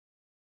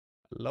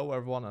Hello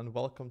everyone and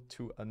welcome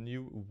to a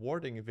new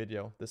warding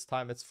video. This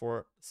time it's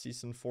for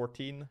season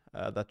 14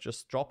 that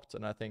just dropped,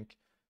 and I think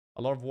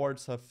a lot of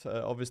wards have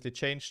obviously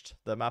changed.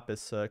 The map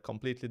is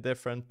completely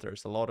different.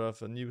 There's a lot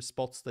of new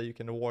spots that you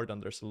can ward,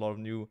 and there's a lot of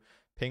new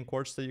pink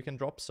wards that you can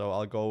drop. So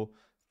I'll go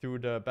through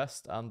the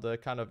best and the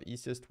kind of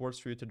easiest wards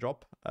for you to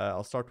drop.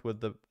 I'll start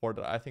with the ward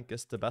that I think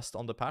is the best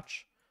on the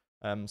patch.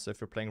 So if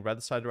you're playing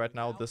red side right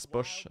now, this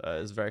bush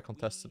is very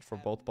contested for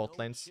both bot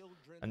lanes,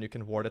 and you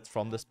can ward it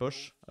from this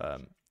bush.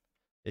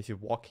 If you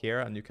walk here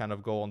and you kind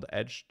of go on the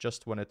edge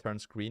just when it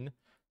turns green,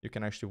 you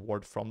can actually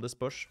ward from this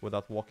bush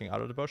without walking out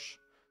of the bush.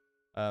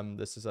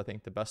 This is, I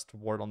think, the best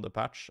ward on the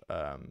patch.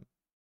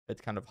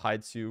 It kind of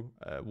hides you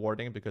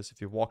warding, because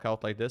if you walk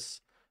out like this,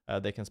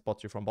 they can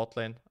spot you from bot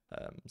lane.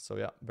 So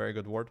yeah, very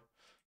good ward.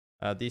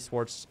 These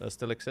wards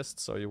still exist,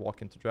 so you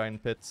walk into Dragon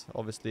Pit.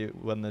 Obviously,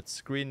 when it's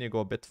green, you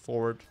go a bit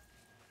forward,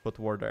 put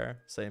ward there.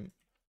 Same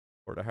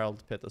for the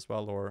Herald Pit as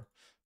well, or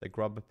the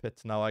Grub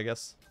Pit now, I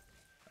guess.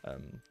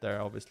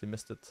 There obviously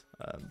missed it,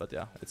 but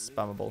yeah, it's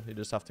spammable. You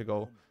just have to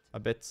go a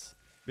bit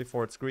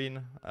before it's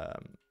green.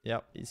 Yeah,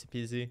 easy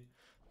peasy.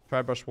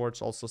 Tri-brush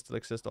wards also still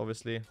exist,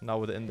 obviously. Now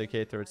with the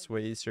indicator, it's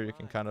way easier. You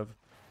can kind of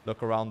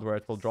look around where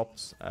it will drop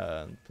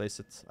and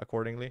place it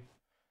accordingly.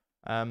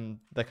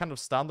 The kind of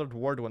standard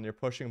ward when you're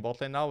pushing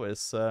bot lane now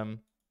is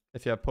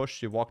if you have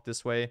push, you walk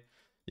this way,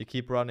 you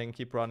keep running,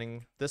 keep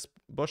running. This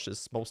bush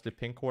is mostly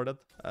pink warded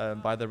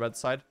by the red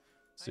side,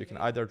 so you can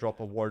either drop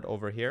a ward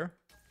over here,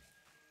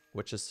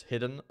 which is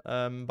hidden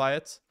by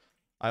it.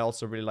 I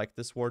also really like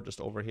this ward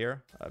just over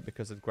here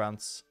because it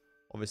grants,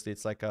 obviously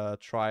it's like a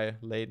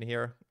tri-lane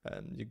here,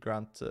 and you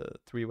grant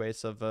 3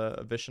 ways of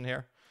vision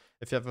here.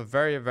 If you have a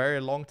very, very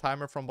long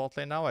timer from bot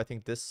lane now, I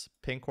think this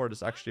pink ward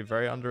is actually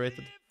very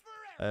underrated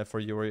for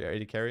your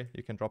AD carry.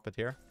 You can drop it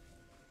here.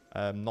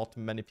 Not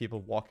many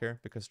people walk here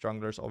because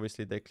junglers,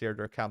 obviously, they clear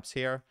their camps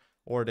here,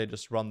 or they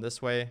just run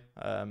this way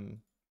to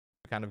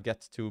kind of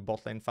get to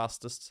bot lane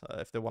fastest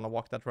if they want to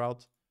walk that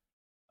route.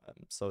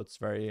 So it's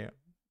very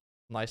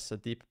nice,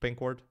 deep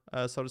pink ward,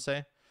 so to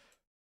say.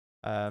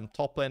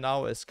 Top lane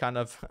now is kind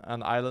of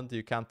an island.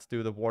 You can't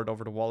do the ward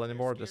over the wall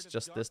anymore. There's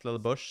just this little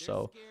bush,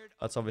 so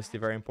that's obviously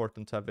very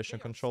important to have vision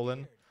control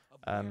in.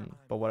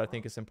 But what I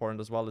think is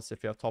important as well is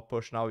if you have top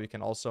push now, you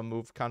can also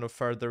move kind of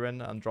further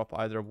in and drop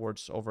either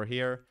wards over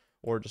here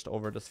or just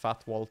over this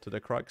fat wall to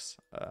the Krugs.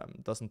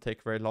 Doesn't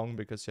take very long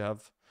because you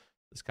have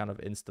this kind of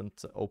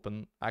instant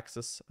open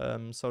access,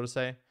 so to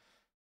say.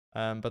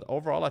 But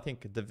overall, I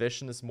think the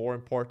vision is more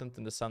important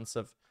in the sense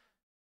of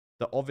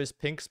the obvious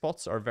pink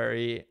spots are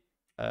very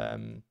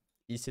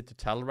easy to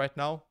tell right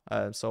now.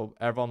 So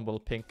everyone will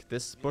pink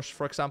this bush,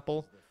 for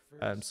example.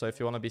 So if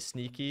you want to be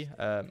sneaky,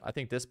 I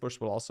think this bush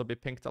will also be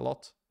pinked a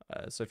lot.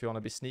 So if you want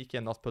to be sneaky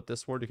and not put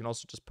this ward, you can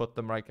also just put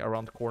them like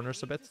around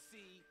corners a bit.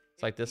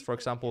 It's like this, for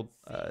example.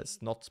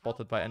 It's not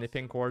spotted by any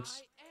pink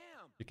wards.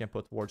 You can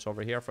put wards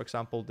over here, for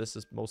example. This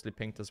is mostly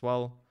pinked as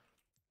well.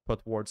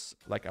 Put wards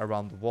like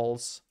around the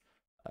walls.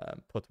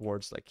 Put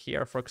wards like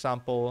here, for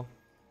example.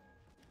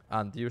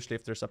 And usually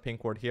if there's a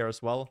pink ward here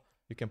as well,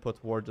 you can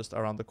put ward just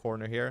around the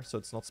corner here, so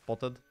it's not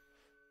spotted.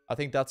 I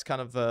think that's kind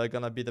of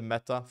gonna be the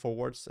meta for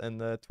wards in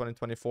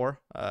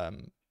 2024.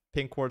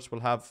 Pink wards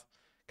will have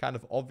kind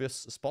of obvious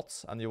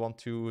spots, and you want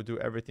to do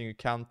everything you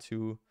can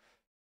to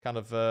kind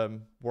of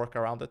work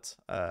around it.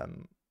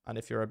 And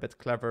if you're a bit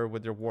clever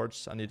with your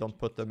wards and you don't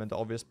put them in the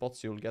obvious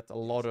spots, you'll get a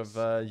lot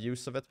of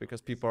use of it,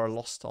 because people are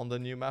lost on the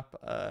new map,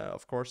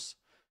 of course.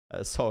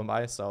 So am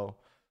I. So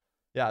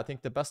yeah, I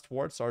think the best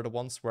wards are the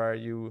ones where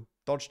you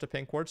dodge the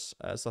pink wards.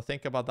 So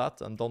think about that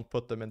and don't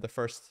put them in the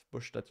first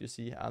bush that you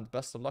see. And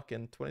best of luck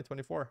in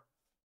 2024.